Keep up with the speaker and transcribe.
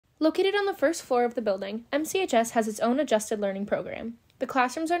Located on the first floor of the building, MCHS has its own adjusted learning program. The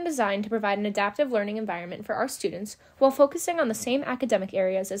classrooms are designed to provide an adaptive learning environment for our students while focusing on the same academic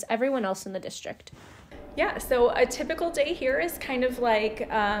areas as everyone else in the district. Yeah, so a typical day here is kind of like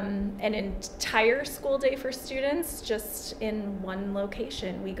an entire school day for students, just in one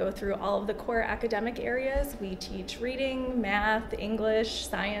location. We go through all of the core academic areas. We teach reading, math, English,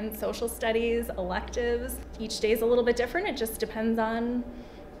 science, social studies, electives. Each day is a little bit different. It just depends on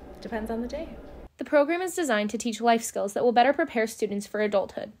the day. The program is designed to teach life skills that will better prepare students for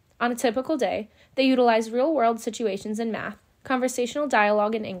adulthood. On a typical day, they utilize real-world situations in math, conversational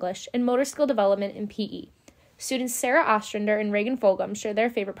dialogue in English, and motor skill development in PE. Students Sarah Ostrander and Reagan Fulghum share their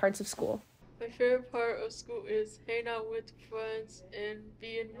favorite parts of school. My favorite part of school is hanging out with friends and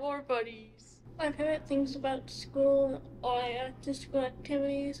being more buddies. My favorite things about school are after-school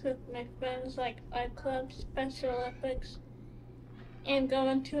activities with my friends like art club, Special Olympics, and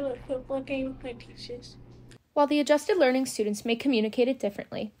going to a football game with my teachers. While the adjusted learning students may communicate it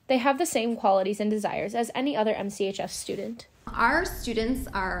differently, they have the same qualities and desires as any other MCHS student. Our students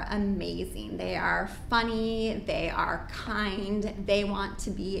are amazing. They are funny, they are kind, they want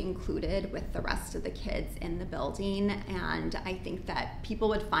to be included with the rest of the kids in the building, and I think that people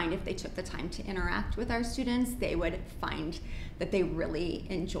would find if they took the time to interact with our students, they would find that they really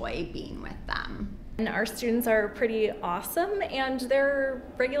enjoy being with them. And our students are pretty awesome, and they're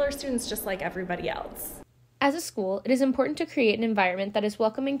regular students just like everybody else. As a school, it is important to create an environment that is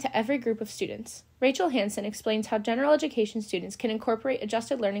welcoming to every group of students. Rachel Hansen explains how general education students can incorporate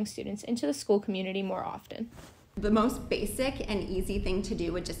adjusted learning students into the school community more often. The most basic and easy thing to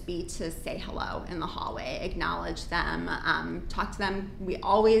do would just be to say hello in the hallway, acknowledge them, talk to them. We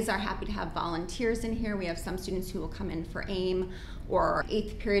always are happy to have volunteers in here. We have some students who will come in for AIM or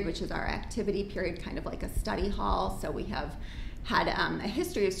 8th period, which is our activity period, kind of like a study hall. So we have had a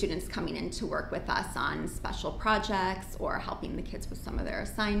history of students coming in to work with us on special projects or helping the kids with some of their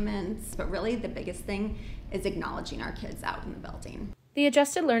assignments. But really the biggest thing is acknowledging our kids out in the building. The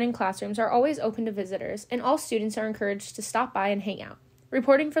adjusted learning classrooms are always open to visitors, and all students are encouraged to stop by and hang out.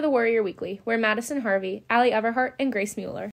 Reporting for the Warrior Weekly, we're Madison Harvey, Allie Everhart, and Grace Mueller.